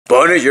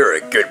Bunny, you're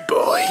a good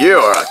boy.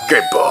 You're a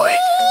good boy.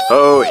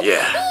 Oh,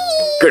 yeah.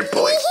 Good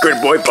boy,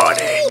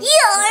 Bunny.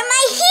 You're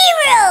my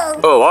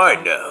hero! Oh,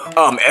 I know.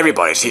 I'm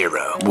everybody's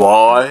hero.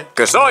 Why?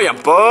 Because I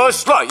am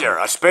Buzz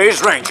Lightyear, a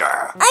space ranger.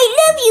 I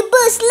love you,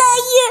 Buzz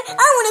Lightyear.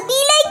 I want to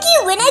be like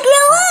you when I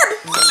grow up.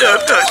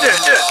 Stop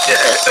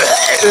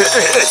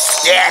it.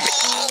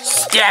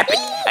 Stop it.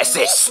 I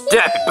said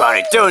stop it,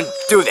 Bunny. Don't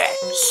do that.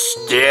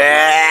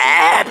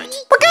 Stop it.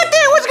 But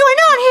goddamn, what's going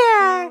on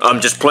here? I'm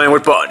just playing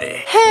with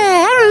Bunny. Hey,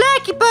 I don't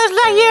like you, Buzz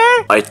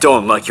Lightyear. I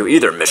don't like you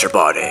either, Mr.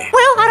 Bunny.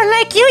 Well, I don't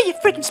like you, you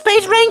freaking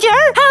space ranger.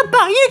 How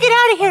about you get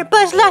out of here,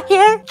 Buzz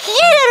Lightyear?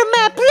 Get out of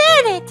my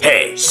planet.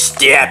 Hey,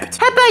 stop it.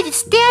 How about you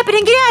stamp it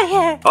and get out of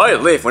here? I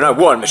leave when I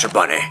want, Mr.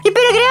 Bunny. You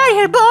better get out of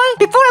here, boy,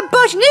 before I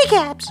bust your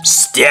kneecaps.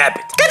 Stop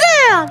it. Get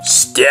down.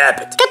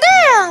 Stop it. Get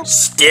down.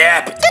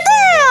 Stop it. Get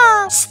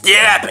down.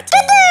 Stop it.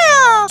 Get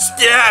down.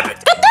 Stop it.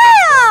 Get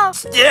down.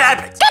 Stop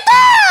it. Get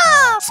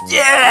down.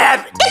 Stop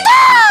it. Get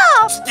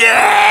down.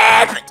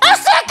 Stop it. I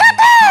said get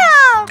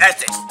down. I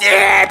said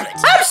stop it.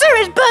 I'm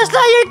serious, Buzz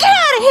Lightyear. Get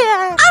out of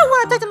here. I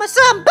want to talk to my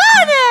son,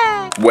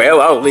 Bunny.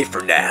 Well, I'll leave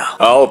for now.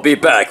 I'll be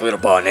back, little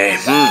Bunny.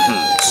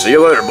 See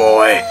you later,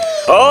 boy.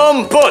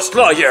 I'm Buzz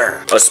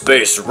Lightyear, a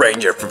space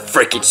ranger from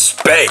freaking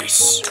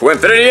space. To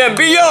infinity and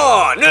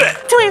beyond.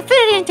 To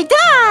infinity and to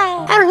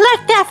die. I don't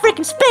like that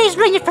freaking space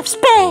ranger from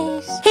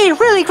space. He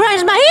really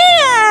grinds my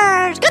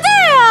ears.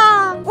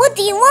 Goddamn. What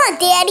do you want,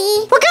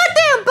 Daddy? Well,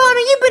 goddamn,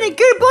 Bunny, you've been a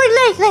good boy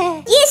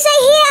lately. Yes, I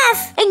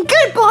have. And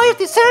good boys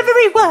deserve a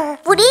reward.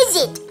 What is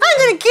it? I'm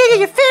gonna give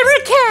you your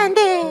favorite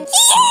candy. Yes!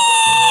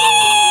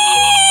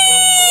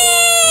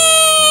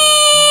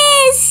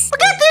 Well,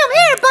 goddamn,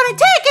 here, Bunny,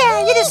 take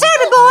it. You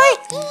deserve it, boy.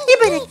 You've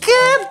been a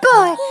good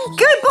boy.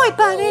 Good boy,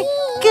 Bunny.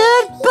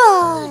 Good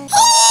boy.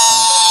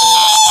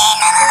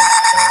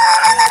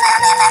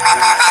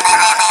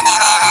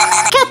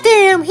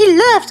 Goddamn, he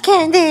loves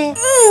candy.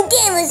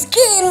 That was good.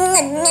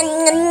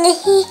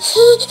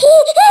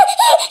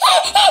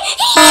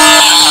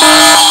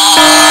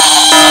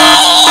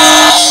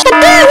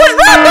 Goddamn, what's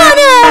wrong,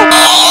 Bunny?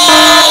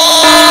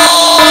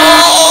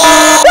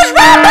 What's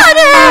wrong,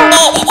 Bunny?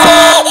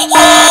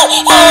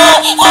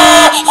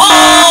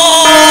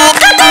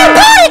 Goddamn,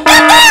 Bunny,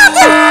 come down!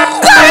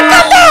 Bunny,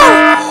 come down!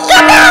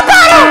 Come down,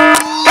 Bunny!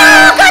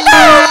 Oh, come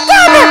down!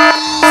 Stop it!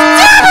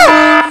 Stop it!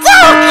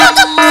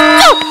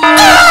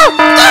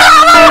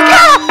 Oh,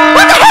 God!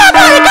 What the hell,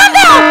 Bunny? Come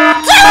down!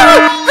 Stop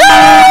it!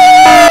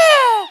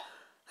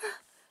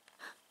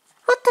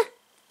 What the?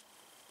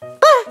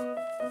 Bunny!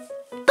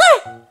 Bunny!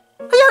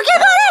 Are you okay,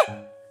 Bunny?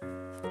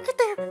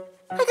 Goddamn!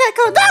 I gotta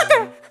go,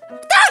 doctor!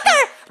 Doctor!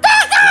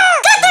 Doctor!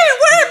 Goddamn!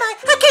 Where am I?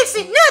 I can't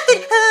see nothing.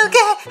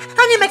 Okay,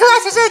 I need my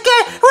glasses.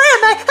 Okay, where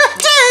am I?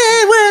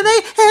 Where am I?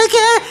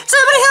 Okay,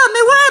 somebody help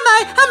me. Where am I?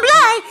 I'm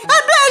blind.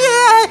 I'm blind.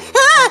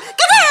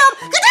 Goddamn!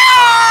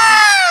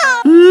 Goddamn!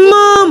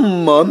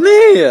 Mamma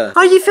mia!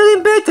 Are you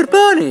feeling better,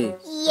 Bunny?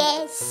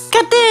 Yes.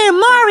 Goddamn,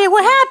 Mario,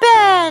 what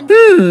happened?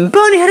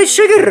 Bunny had a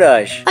sugar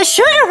rush. A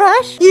sugar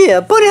rush? Yeah,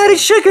 Bunny had a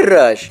sugar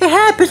rush. It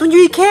happens when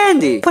you eat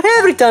candy. But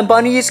every time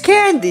Bunny eats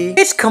candy,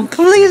 it's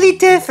completely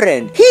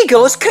different. He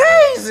goes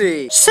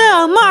crazy.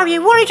 So,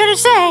 Mario, what are you trying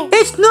to say?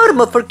 It's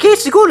normal for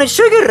kids to go on a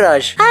sugar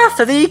rush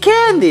after they eat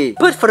candy.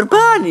 But for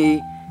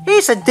Bunny,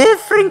 it's a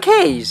different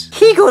case.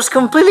 He goes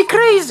completely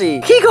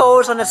crazy. He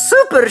goes on a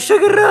super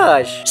sugar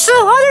rush. So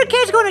other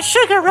kids go on a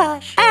sugar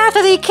rush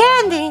after they eat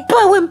candy.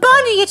 But when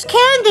Bunny eats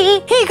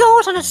candy, he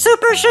goes on a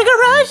super sugar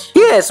rush?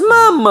 Yes,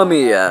 mamma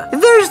mia.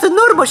 There's the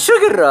normal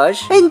sugar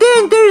rush, and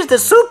then there's the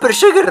super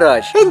sugar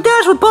rush. And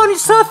that's what Bunny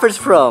suffers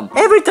from.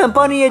 Every time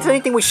Bunny eats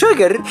anything with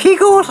sugar, he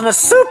goes on a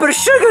super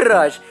sugar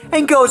rush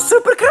and goes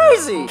super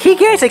crazy. He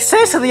gets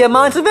excessively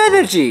amounts of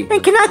energy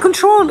and cannot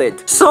control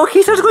it. So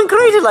he starts going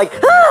crazy like,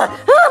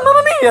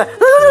 mamma mia,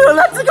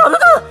 let's go.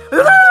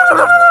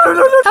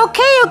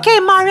 Okay,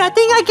 Mario, I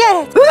think I get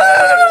it.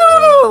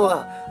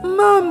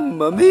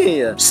 Mamma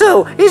mia.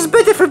 So, it's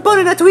better for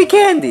Bunny not to eat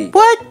candy.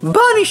 What?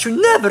 Bunny should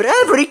never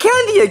ever eat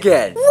candy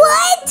again.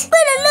 What?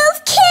 But I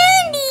love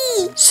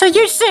candy. So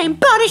you're saying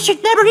Bunny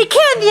should never eat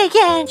candy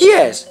again?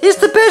 Yes, it's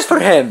the best for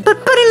him.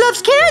 But Bunny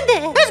loves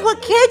candy. That's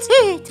what kids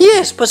eat.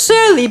 Yes, but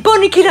sadly,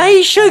 Bunny cannot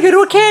eat sugar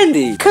or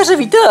candy. Because if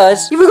he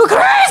does, he will go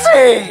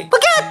crazy.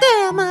 But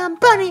goddamn,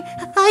 Bunny,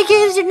 I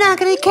guess you're not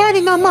gonna eat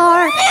candy no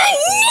more. No.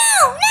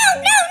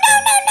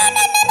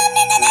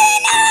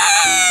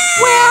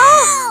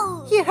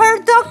 Well, you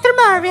heard Dr.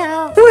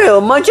 Mario.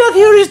 Well, my job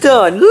here is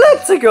done.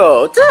 Let's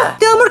go.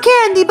 No more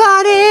candy,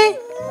 Bunny.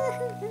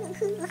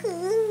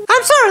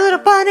 I'm sorry, little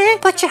bunny,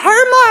 but you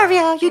heard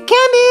Mario. You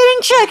can't be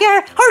eating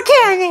sugar or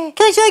candy,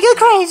 cause you'll go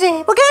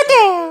crazy. Well,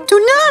 goddamn. Do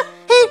not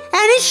eat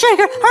any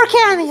sugar or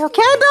candy,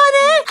 okay,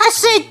 Bunny? I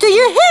said, do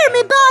you hear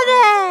me,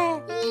 Bunny?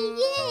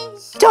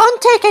 Yes.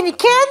 Don't take any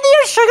candy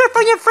or sugar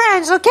from your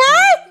friends,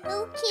 okay?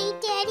 Okay,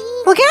 Daddy.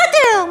 Well,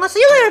 goddamn. I'll see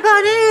you later,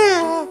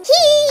 Bunny.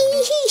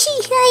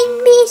 I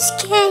miss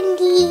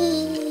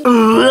candy.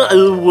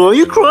 Why are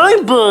you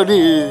crying,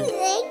 Bunny? I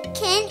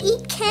can't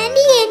eat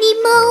candy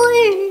anymore.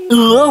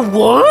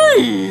 Why?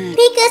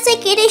 because I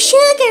get a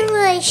sugar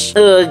rush.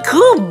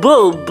 Come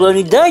on,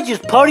 Bunny, that's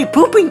just party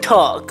pooping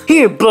talk.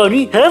 Here,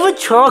 Bunny, have a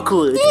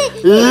chocolate.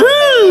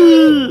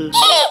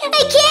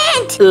 I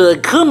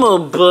can't. Come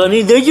on,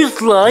 Bunny, they're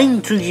just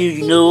lying to you,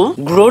 you know?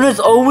 Grown-ups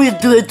always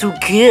do it to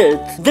kids.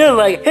 They're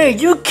like, hey,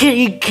 you can't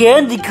eat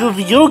candy because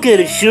you'll get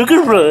a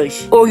sugar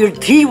rush. Or your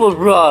teeth will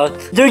rot.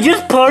 They're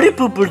just party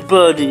poopers,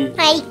 Bunny.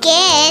 I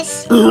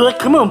guess.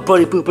 Come on,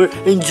 party pooper,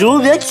 enjoy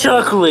that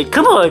chocolate.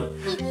 Come on.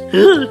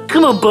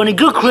 Come on, Bunny,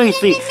 go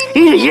crazy.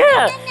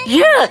 Yeah.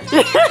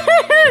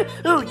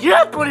 Oh,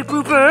 yeah, party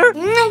pooper.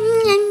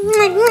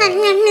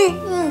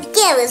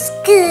 That was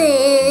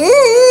good.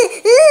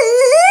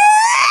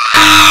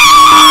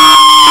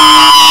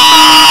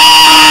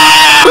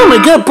 Oh my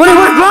God, Bunny,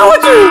 what's wrong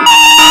with you?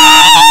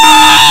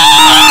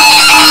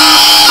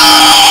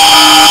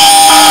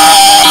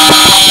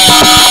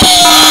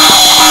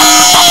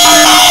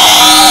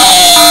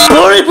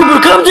 Party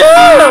pooper, come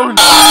down!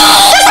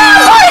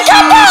 Buddy,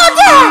 come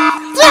down!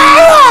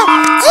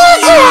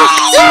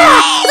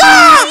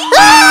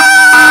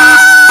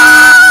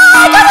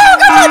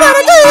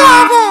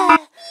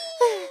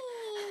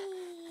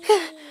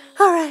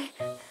 Alright,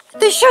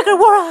 the sugar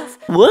wore off.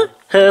 What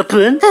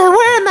happened?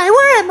 Where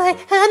am I?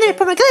 I need to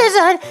put my clothes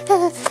on.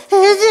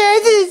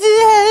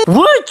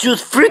 What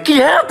just freaking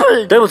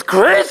happened? That was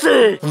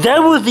crazy! That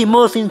was the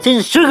most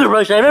intense sugar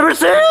rush I've ever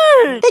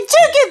seen! Did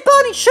you give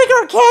Bonnie sugar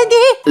or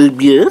candy?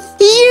 Yes?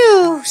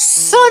 You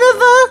son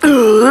of a...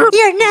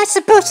 You're not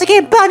supposed to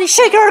give Bonnie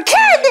sugar or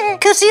candy,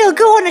 because he'll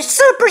go on a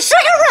super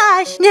sugar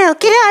rush. Now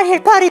get out of here,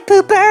 potty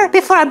pooper,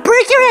 before I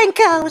break your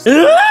ankles.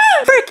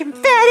 Freaking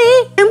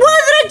fatty. And what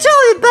did I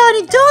tell you,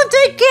 Bonnie? Don't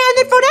take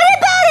candy from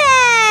anybody!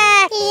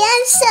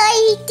 I'm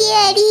sorry,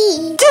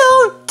 Daddy.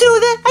 Don't do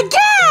that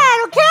again,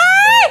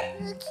 okay?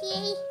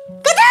 Okay.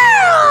 Get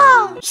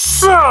down!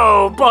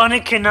 So, Bonnie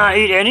cannot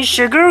eat any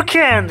sugar or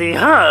candy,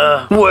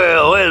 huh?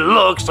 Well, it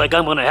looks like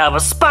I'm gonna have a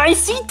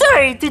spicy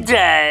day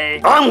today.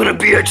 I'm gonna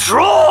be a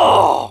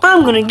troll.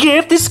 I'm gonna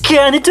give this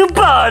candy to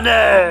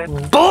Bonnie.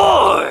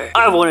 Boy,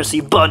 I wanna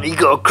see Bonnie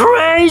go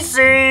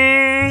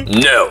crazy.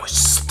 No,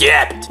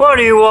 stop it. What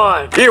do you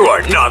want? You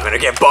are not gonna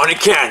get Bonnie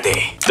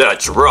candy.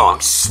 That's wrong,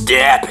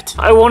 stop it.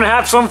 I wanna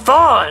have some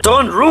fun.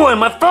 Don't ruin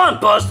my fun,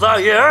 Buzz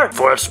Lightyear.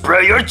 Before I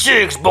spray your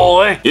cheeks,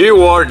 boy.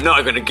 You are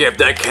not gonna give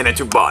that candy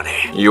to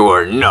Bonnie. You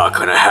are not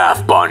gonna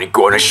have Bonnie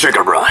go on a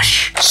sugar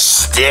rush.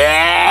 Stop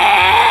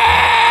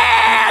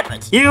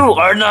it. You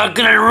are not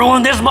gonna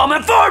ruin this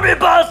moment for me,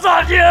 Buzz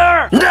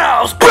Lightyear.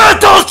 Now,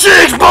 spread those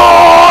cheeks,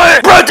 boy.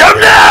 Spread them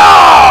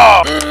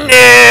now.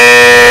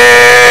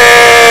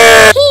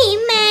 Hey,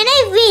 man,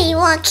 I really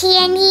want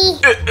candy.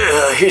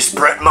 He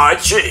spread my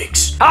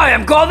cheeks. I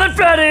am Golden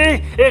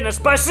Freddy in a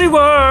spicy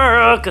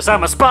world, cause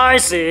I'm a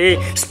spicy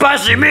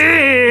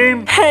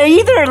meme.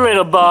 Hey there,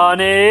 little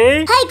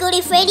Bonnie. Hi,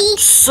 Goldie Freddy.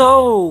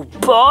 So,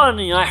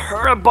 Bonnie, I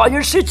heard about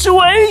your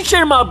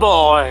situation, my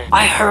boy.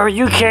 I heard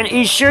you can't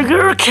eat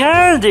sugar or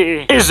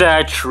candy. Is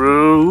that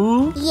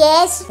true?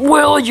 Yes,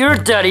 Well, your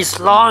daddy's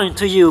lying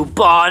to you,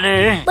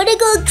 Bonnie. but I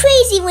go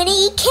crazy when I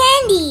eat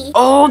candy.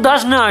 Oh,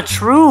 that's not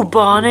true,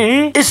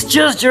 Bonnie. It's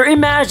just your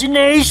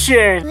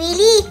imagination.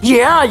 Really?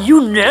 Yeah,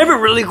 you never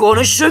really go on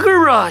a sugar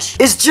rush.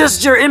 It's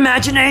just your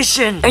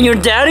imagination. And your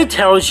daddy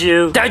tells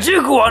you that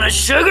you go on a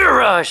sugar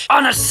rush,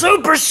 on a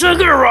super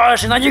sugar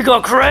rush, and then you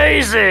go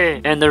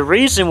crazy. And the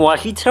reason why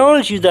he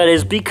tells you that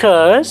is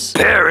because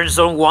parents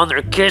don't want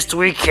their kids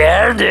to eat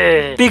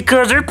candy.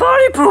 Because they're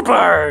party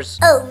poopers.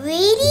 Oh,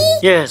 really?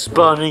 Yes,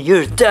 Bonnie,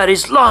 your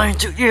daddy's lying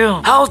to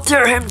you. How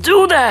dare him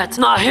do that?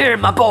 Not here,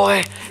 my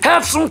boy.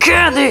 Have some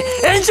candy.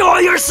 Enjoy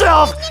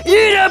yourself.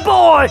 Eat it,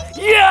 boy.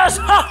 Yes.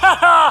 Ha ha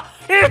ha.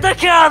 Eat the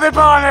candy,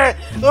 Bonnie.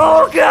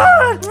 Oh,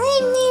 God.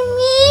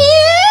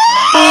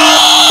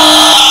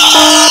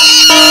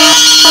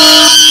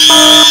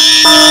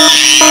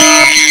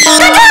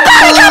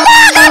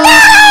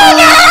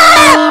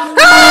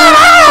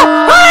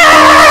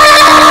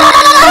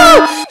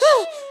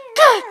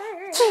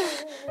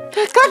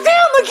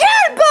 Goddamn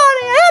again,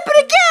 Bonnie! It happened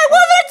again!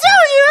 What did I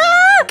tell you,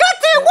 huh?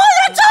 Goddamn, what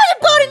did I tell you,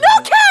 Bonnie? No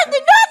candy,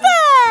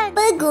 nothing!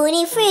 But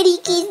Goldie Freddy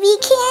gives me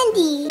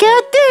candy.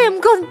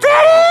 Goddamn, Golden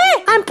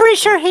Freddy! I'm pretty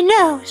sure he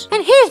knows,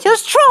 and he's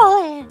just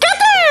trolling.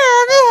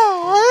 Goddamn!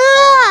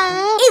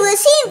 It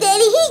was him,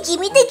 Daddy. He gave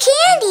me the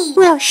candy.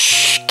 Well,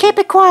 shh, keep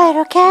it quiet,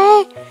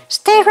 okay?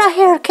 Stay right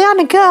here, okay? I'm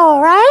gonna go,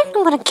 alright?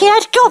 I'm gonna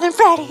catch Golden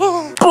Freddy.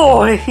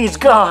 Boy, he's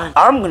gone.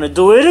 I'm gonna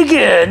do it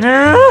again.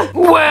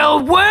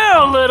 Well,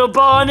 little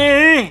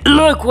Bonnie.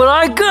 Look what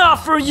I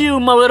got for you,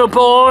 my little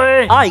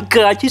boy. I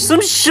got you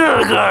some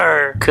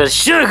sugar. Cause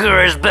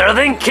sugar is better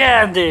than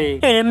candy.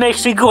 And it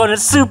makes me go on a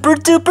super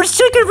duper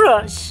sugar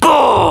rush.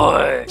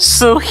 Boy.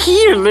 So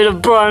here, little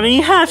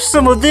Bonnie, have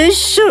some of this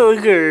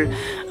sugar.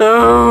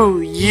 Oh,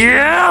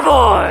 yeah,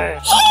 boy.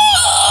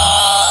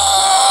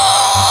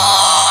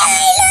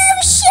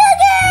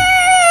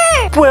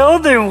 Well,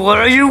 then what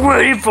are you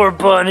waiting for,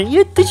 Bunny?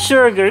 Eat the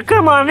sugar.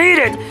 Come on, eat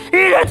it.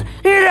 Eat it.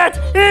 Eat it.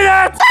 Eat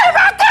it. Stay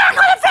right there,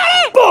 Golden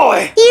Freddy.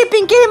 boy! You've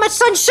been giving my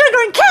son sugar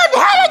and candy,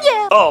 haven't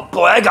you? Oh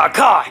boy, I got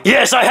caught.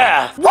 Yes, I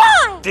have.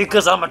 Why?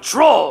 Because I'm a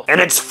troll, and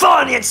it's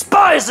funny and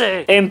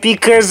spicy. And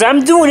because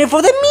I'm doing it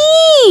for the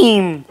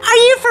meme. Are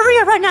you for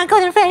real right now,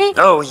 Golden Freddy?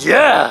 Oh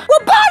yeah. Well,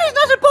 Bonnie's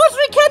not supposed to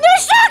be candy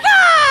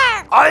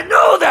sugar! I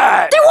know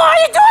that. Then why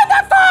are you doing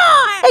that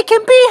for? It can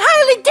be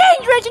highly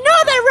dangerous, you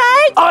know that,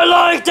 right? I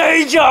like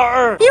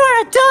danger. You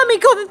are a dummy,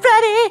 Golden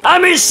Freddy! I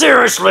mean,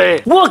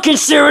 seriously, what can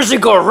seriously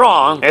go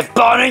wrong if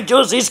Bonnie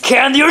just eats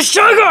candy or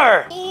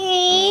sugar?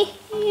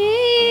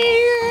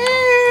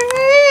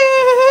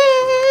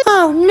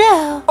 Oh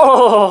no!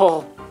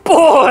 Oh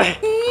boy.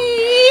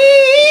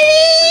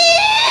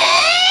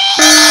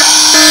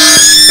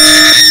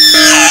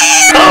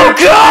 Oh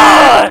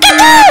God!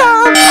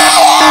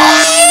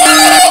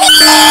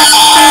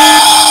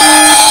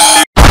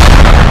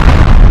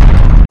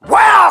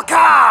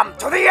 Welcome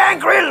to the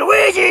Angry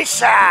Luigi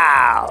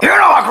Show! You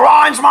know what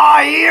grinds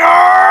my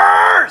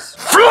ears?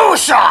 Flu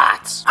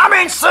shots! I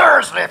mean,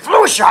 seriously,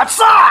 flu shots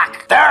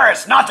suck! There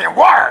is nothing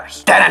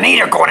worse than a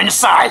needle going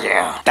inside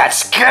you. That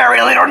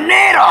scary little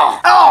needle!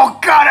 Oh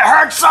God, it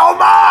hurts so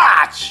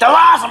much! The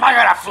last time I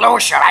got a flu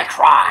shot, I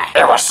cried.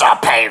 It was so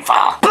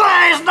painful.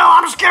 Please, no,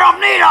 I'm scared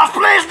of needles,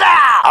 please no!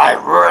 I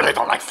really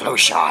don't like flu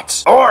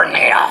shots. Or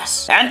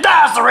needles. And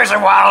that's the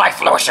reason why I like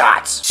flu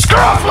shots. Screw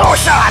flu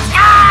shots!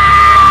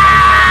 Ah!